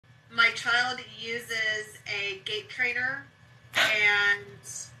My child uses a gait trainer and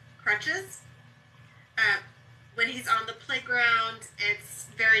crutches. Uh, when he's on the playground, it's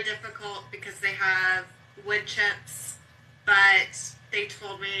very difficult because they have wood chips, but they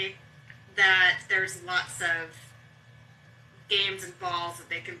told me that there's lots of games and balls that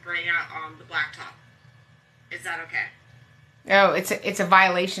they can bring out on the blacktop. Is that okay? Oh, it's a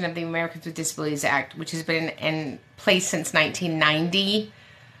violation of the Americans with Disabilities Act, which has been in place since 1990.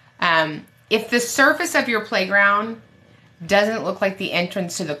 If the surface of your playground doesn't look like the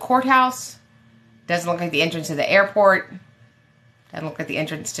entrance to the courthouse, doesn't look like the entrance to the airport, doesn't look like the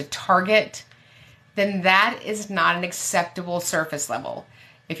entrance to Target, then that is not an acceptable surface level.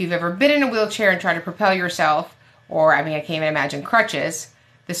 If you've ever been in a wheelchair and tried to propel yourself, or I can't even imagine crutches,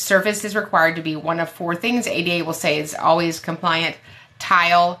 the surface is required to be one of four things ADA will say is always compliant: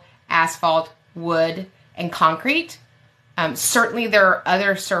 tile, asphalt, wood, and concrete. Certainly there are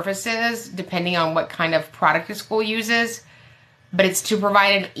other surfaces depending on what kind of product the school uses, but it's to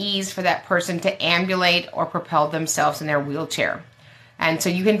provide an ease for that person to ambulate or propel themselves in their wheelchair. And so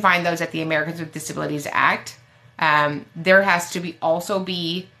you can find those at the Americans with Disabilities Act. There has to also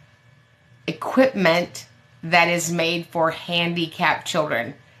be equipment that is made for handicapped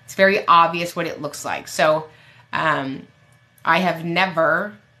children. It's very obvious what it looks like. So I have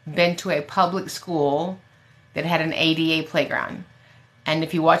never been to a public school that had an ADA playground. And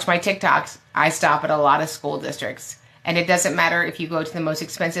if you watch my TikToks, I stop at a lot of school districts. And it doesn't matter if you go to the most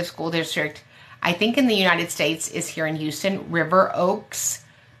expensive school district. I think in the United States is here in Houston, River Oaks.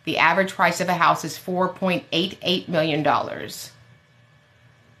 The average price of a house is $4.88 million.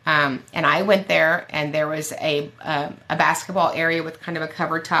 And I went there, and there was a basketball area with kind of a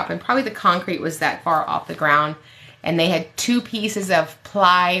covered top, and probably the concrete was that far off the ground. And they had two pieces of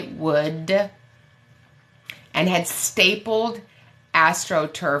plywood and had stapled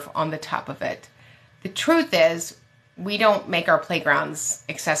AstroTurf on the top of it. The truth is, we don't make our playgrounds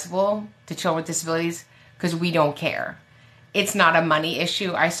accessible to children with disabilities because we don't care. It's not a money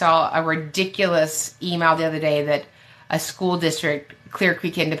issue. I saw a ridiculous email the other day that a school district, Clear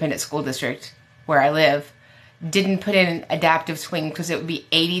Creek Independent School District, where I live, didn't put in an adaptive swing because it would be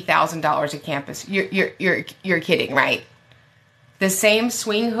 $80,000 a campus. You're kidding, right? The same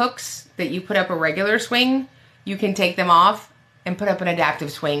swing hooks that you put up a regular swing, you can take them off and put up an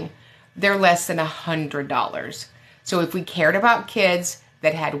adaptive swing. They're less than $100. So if we cared about kids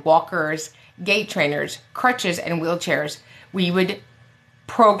that had walkers, gait trainers, crutches, and wheelchairs, we would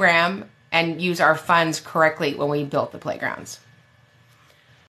program and use our funds correctly when we built the playgrounds.